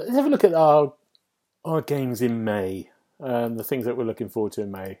quick look. Let's have a look at our games in May. The things that we're looking forward to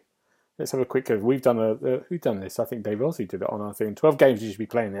in May. Let's have a quick go. We've done who's done this? I think Dave Rossi did it on our thing. 12 games you should be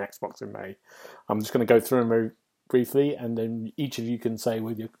playing the Xbox in May. I'm just going to go through them briefly, and then each of you can say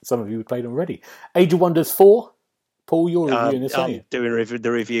whether some of you have played already. Age of Wonders 4. Paul, you're reviewing this, aren't you? I'm doing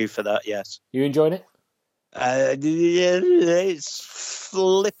the review for that. Yes. You enjoying it? It's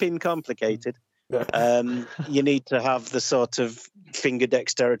flipping complicated. You need to have the sort of finger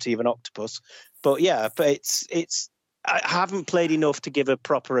dexterity of an octopus, but it's. I haven't played enough to give a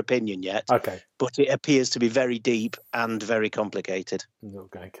proper opinion yet. Okay, but it appears to be very deep and very complicated.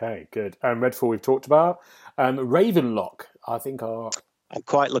 Okay, good. Redfall we've talked about. Ravenlock, I think I'm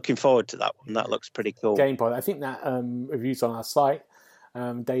quite looking forward to that one. That looks pretty cool. Gameplay. I think that review's on our site.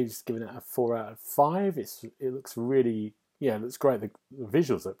 Dave's given it a 4 out of 5. It looks really, it looks great. The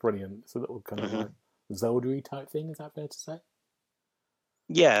visuals are brilliant. It's a little kind of like Zelda-y type thing. Is that fair to say?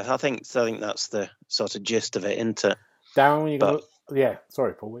 Yeah, I think that's the sort of gist of it, isn't it? Darren,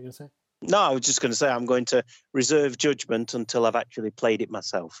 sorry, Paul, what were you going to say? No, I was just going to say I'm going to reserve judgment until I've actually played it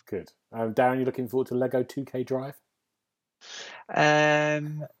myself. Good. Darren, you looking forward to Lego 2K Drive?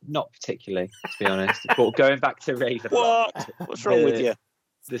 Not particularly, to be honest. But going back to Ravenlock, what's wrong with you?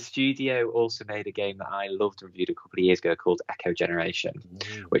 The studio also made a game that I loved and reviewed a couple of years ago called Echo Generation,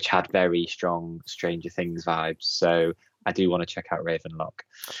 which had very strong Stranger Things vibes. So I do want to check out Ravenlock.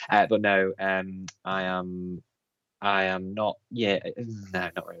 But no, I am not. Yeah, no,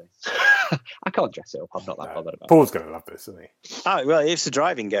 not really. I can't dress it up. I'm not that bothered about it. Paul's going to love this, isn't he? Oh, well, it's a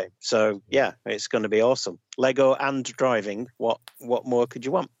driving game. So, yeah, it's going to be awesome. Lego and driving. What more could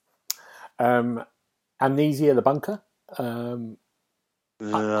you want? Amnesia, the Bunker. I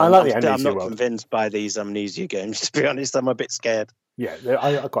like the Amnesia I'm not world. convinced by these Amnesia games, to be honest. I'm a bit scared. Yeah,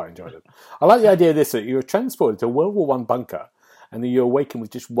 I quite enjoyed it. I like the idea of this, that you're transported to a World War I bunker and then you awaken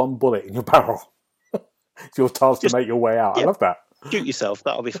with just one bullet in your barrel. It's your task to make your way out. Yeah. I love that. Shoot yourself,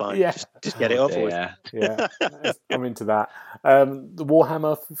 that'll be fine. Yeah. Just get it over with. Yeah, I'm into that. The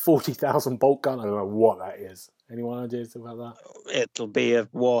Warhammer 40,000 bolt gun, I don't know what that is. Anyone ideas about that? It'll be a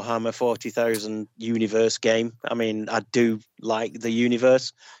Warhammer 40,000 universe game. I mean, I do like the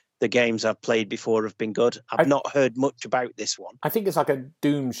universe. The games I've played before have been good. I've not heard much about this one. I think it's like a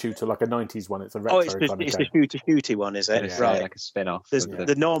Doom shooter, like a 90s one. It's a retro it's the shooty one, is it? It's right. Like a spin-off.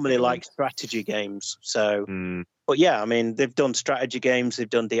 They're normally like strategy games. So, But yeah, I mean, they've done strategy games. They've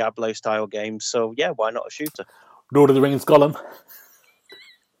done Diablo-style games. So yeah, why not a shooter? Lord of the Rings Gollum.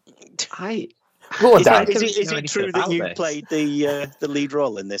 Is it true that you played the lead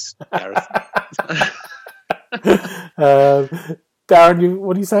role in this, Gareth? Darren,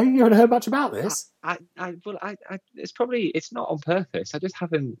 what do you say? You haven't heard much about this? It's not on purpose. I just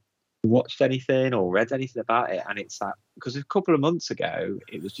haven't watched anything or read anything about it, and it's that because a couple of months ago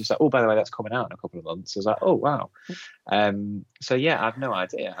it was just like, oh, by the way, that's coming out in a couple of months. I was like, oh wow. So yeah, I have no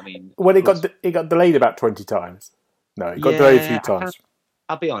idea. I mean, well, it got delayed about 20 times. No, it got delayed a few times.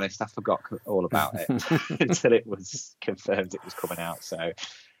 I'll be honest, I forgot all about it until it was confirmed it was coming out. So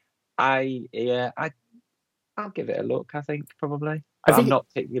I'll give it a look, I think, probably. I'm not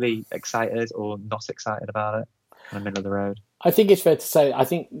particularly excited or not excited about it. in the middle of the road. I think it's fair to say, I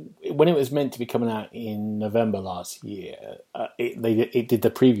think when it was meant to be coming out in November last year, it did the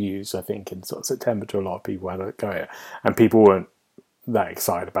previews, I think, in sort of September to a lot of people had a go at it. And people weren't that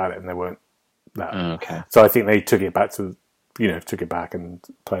excited about it, and they weren't that. Oh, okay. So I think they took it back and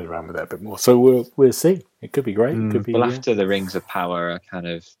played around with it a bit more. So we'll see. It could be great. It could be, well, after the Rings of Power, I kind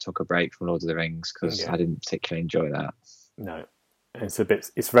of took a break from Lord of the Rings because Yeah. I didn't particularly enjoy that. No.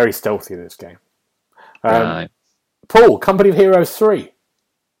 It's very stealthy, this game. Right. Paul, Company of Heroes 3.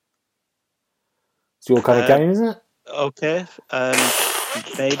 It's your kind of game, isn't it? Okay,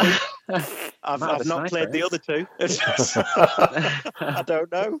 maybe. I've not played the other two. I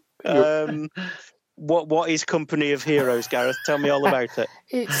don't know. What is Company of Heroes, Gareth? Tell me all about it.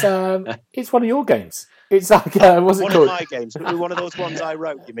 It's one of your games. It's like what's it One called? of my games. One of those ones I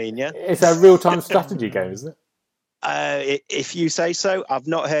wrote. You mean? Yeah. It's a real-time strategy game, isn't it? If you say so. I've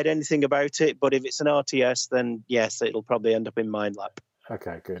not heard anything about it, but if it's an RTS, then yes, it'll probably end up in Mind Lab.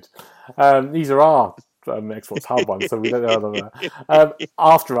 Okay, good. These are our Xbox Hub ones, so we don't know other than that.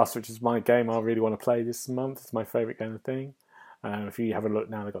 After Us, which is my game I really want to play this month. It's my favourite kind of thing. If you have a look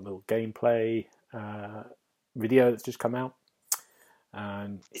now, they've got a little gameplay video that's just come out.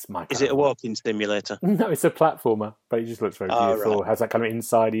 And it's my Is it a walking simulator? No, it's a platformer, but it just looks very beautiful. Right. It has that kind of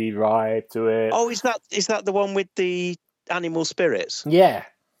inside-y vibe to it. Oh, is that the one with the animal spirits? Yeah.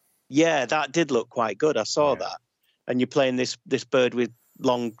 Yeah, that did look quite good. I saw that. And you're playing this bird with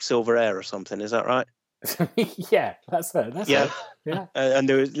long silver hair or something. Is that right? Yeah, that's it. Yeah. It. Yeah. And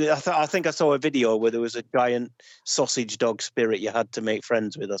there was, I think I saw a video where there was a giant sausage dog spirit you had to make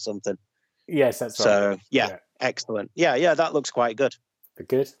friends with or something. Yes, that's right. So, yeah, excellent. Yeah, that looks quite good.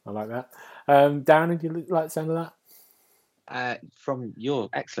 Good. I like that. Darren, do you like the sound of that? From your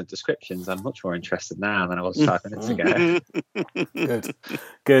excellent descriptions, I'm much more interested now than I was 5 minutes ago.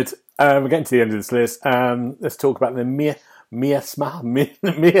 Good. We're getting to the end of this list. Let's talk about the Miasma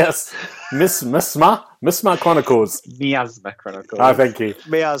Chronicles. Miasma Chronicles. Oh, thank you.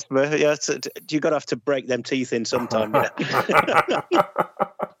 Miasma. Yes, you've got to have to break them teeth in sometime.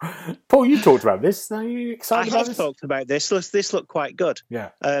 Paul, you talked about this. Are you excited about this? I have talked about this. This looked quite good. Yeah.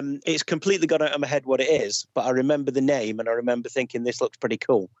 It's completely gone out of my head what it is, but I remember the name and I remember thinking this looks pretty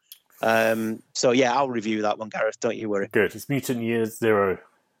cool. So yeah, I'll review that one, Gareth. Don't you worry. Good. It's Mutant Year Zero.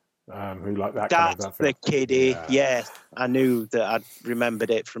 Who like that? That's kind of the kiddie. Yeah, I knew that I'd remembered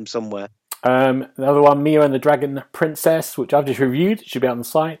it from somewhere. The other one, Mia and the Dragon Princess, which I've just reviewed. It should be on the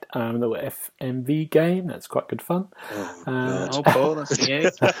site. The little FMV game. That's quite good fun. Paul, that's you.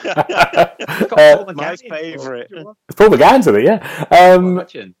 My favourite. It's Paul McGann's with it, yeah.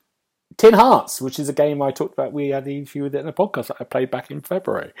 Tin Hearts, which is a game I talked about. We had the issue with it in a podcast that I played back in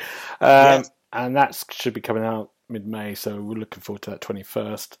February. Yes. And that should be coming out mid-May, so we're looking forward to that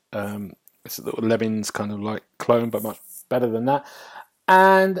 21st. It's a little Lemmings kind of like clone, but much better than that.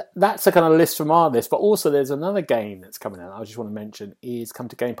 And that's a kind of list from our list, but also there's another game that's coming out I just want to mention is come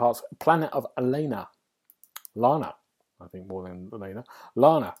to Game Pass, Planet of Lana, I think more than Elena.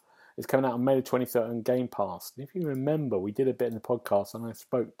 Lana is coming out on May the 23rd on Game Pass. And if you remember, we did a bit in the podcast and I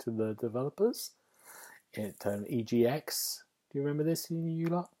spoke to the developers at EGX. Do you remember this, you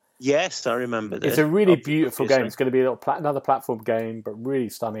lot? Yes, I remember this. It's a really beautiful game. It's going to be another platform game, but really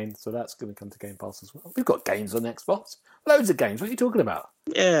stunning. So that's going to come to Game Pass as well. We've got games on Xbox. Loads of games. What are you talking about?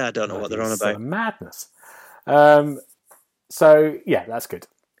 Yeah, I don't know what they're on about. Madness. So, yeah, that's good.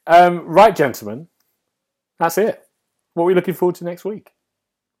 Right, gentlemen. That's it. What are we looking forward to next week?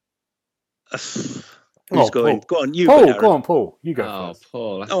 Who's going? Paul. Go on, you Paul, go, go on, Paul. You go first.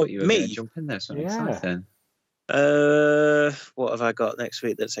 Paul, I thought you were me? going to jump in there. So Yeah. exciting. What have I got next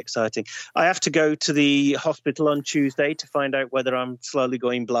week that's exciting? I have to go to the hospital on Tuesday to find out whether I'm slowly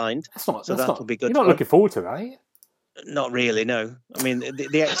going blind. That'll be good. You're not looking forward to that, are you? Not really, no. I mean,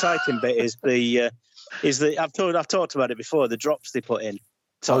 the exciting bit is the I've talked about it before. The drops they put in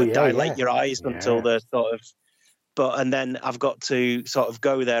to dilate your eyes until they're sort of. And then I've got to sort of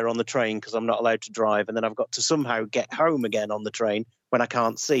go there on the train because I'm not allowed to drive, and then I've got to somehow get home again on the train when I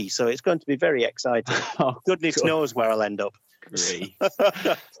can't see. So it's going to be very exciting. Goodness knows where I'll end up.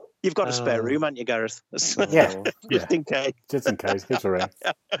 You've got a spare room, haven't you, Gareth? Just in case. Just in case. It's all right.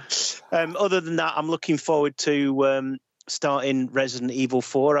 Other than that, I'm looking forward to starting Resident Evil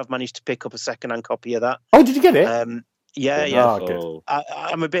 4. I've managed to pick up a second-hand copy of that. Oh, did you get it? Yeah. Oh, good.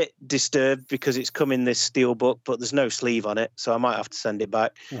 I'm a bit disturbed because it's come in this steelbook, but there's no sleeve on it, so I might have to send it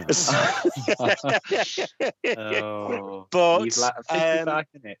back. But you've 55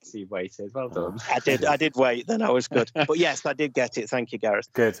 minutes you've waited. Well done. I did wait. Then I was good. But yes, I did get it. Thank you, Gareth.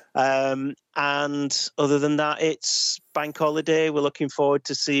 Good. And other than that, it's bank holiday. We're looking forward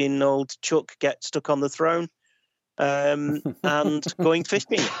to seeing old Chuck get stuck on the throne. and going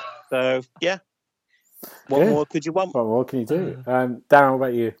fishing. So, yeah. What Good. more could you want? What can you do? Darren, what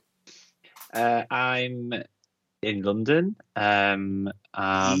about you? I'm in London. With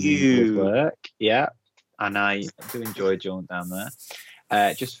You. work, yeah, and I do enjoy a jaunt down there.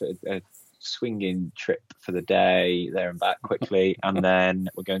 Just for a swinging trip for the day there and back quickly, and then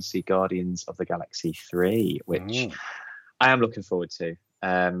we're going to see Guardians of the Galaxy 3, which I am looking forward to.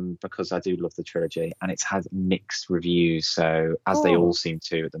 Because I do love the trilogy, and it's had mixed reviews, so as they all seem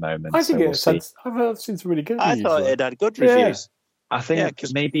to at the moment. I think we'll see. I've heard seen some really good I reviews. thought it had good reviews. I think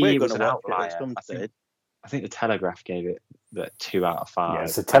 'cause maybe we're it was gonna an watch it at outlier. some stage. I think the Telegraph gave it 2 out of 5. Yeah,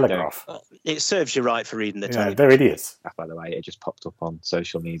 it's a Telegraph. It serves you right for reading the Telegraph. They're idiots. By the way, it just popped up on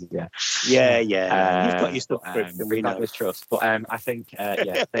social media. Yeah. You've got your subscription. We know. Trust. But I think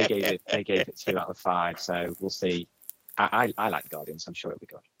they gave it 2 out of 5. So we'll see. I like Guardians. I'm sure it'll be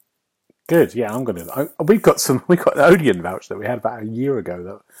good. Good. Yeah, I'm gonna. We've got the Odeon voucher that we had about a year ago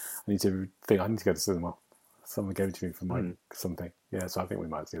that I need to go to cinema. Someone gave it to me for my something. Yeah, so I think we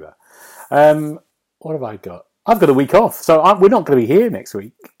might do that. What have I got? I've got a week off, so we're not going to be here next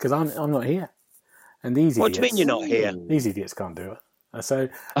week because I'm not here. And these What do you mean you're not here? These idiots can't do it. So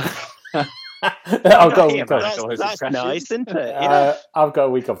I've got a week off. That's nice, isn't it? I've got a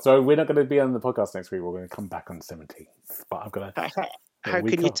week off, so we're not going to be on the podcast next week. We're going to come back on the 17th. But I've got a. How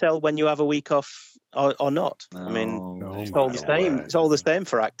can you tell when you have a week off or not? I mean, it's all the same. It's all the same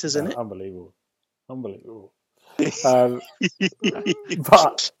for actors, isn't it? Unbelievable.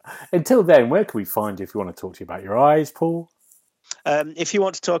 But until then, where can we find you if you want to talk to you about your eyes, Paul? If you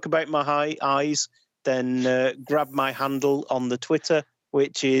want to talk about my eyes, then grab my handle on the Twitter,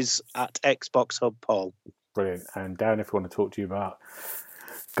 which is at TheXboxHub Paul. Brilliant. And Darren, if you want to talk to you about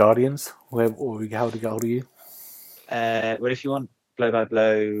Guardians, how to get hold of you? Well, if you want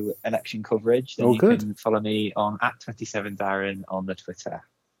blow-by-blow election coverage, then can follow me on @27Darren on the Twitter.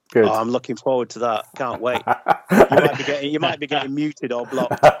 Good. Oh, I'm looking forward to that. Can't wait. You might be getting muted or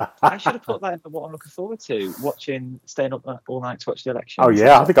blocked. I should have put that in for what I'm looking forward to. Staying up all night to watch the election. Oh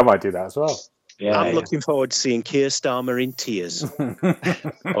yeah, I think I might do that as well. Yeah, I'm looking forward to seeing Keir Starmer in tears. You'll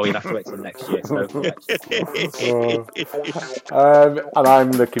have to wait till next year. And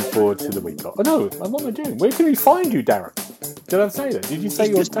I'm looking forward to the week off. Oh no, what am I doing? Where can we find you, Darren? Did I say that? Did you say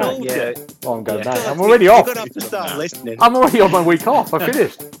your time? Yeah. Oh, I'm going back. I'm already off. You're going to have to start listening. I'm already on my week off. I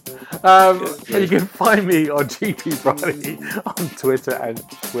finished. You can find me on GP Brady on Twitter and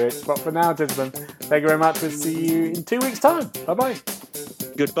Twitch. But for now, gentlemen, thank you very much. We'll see you in 2 weeks' time. Bye-bye.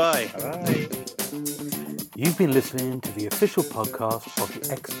 Goodbye. Bye. You've been listening to the official podcast of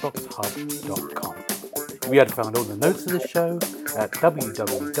TheXboxHub.com. We had found all the notes of the show at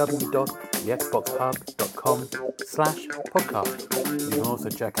www.TheXboxHub.com/podcast. You can also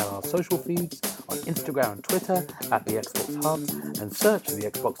check out our social feeds on Instagram and Twitter at TheXboxHub and search for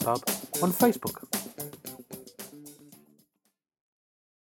The Xbox Hub on Facebook.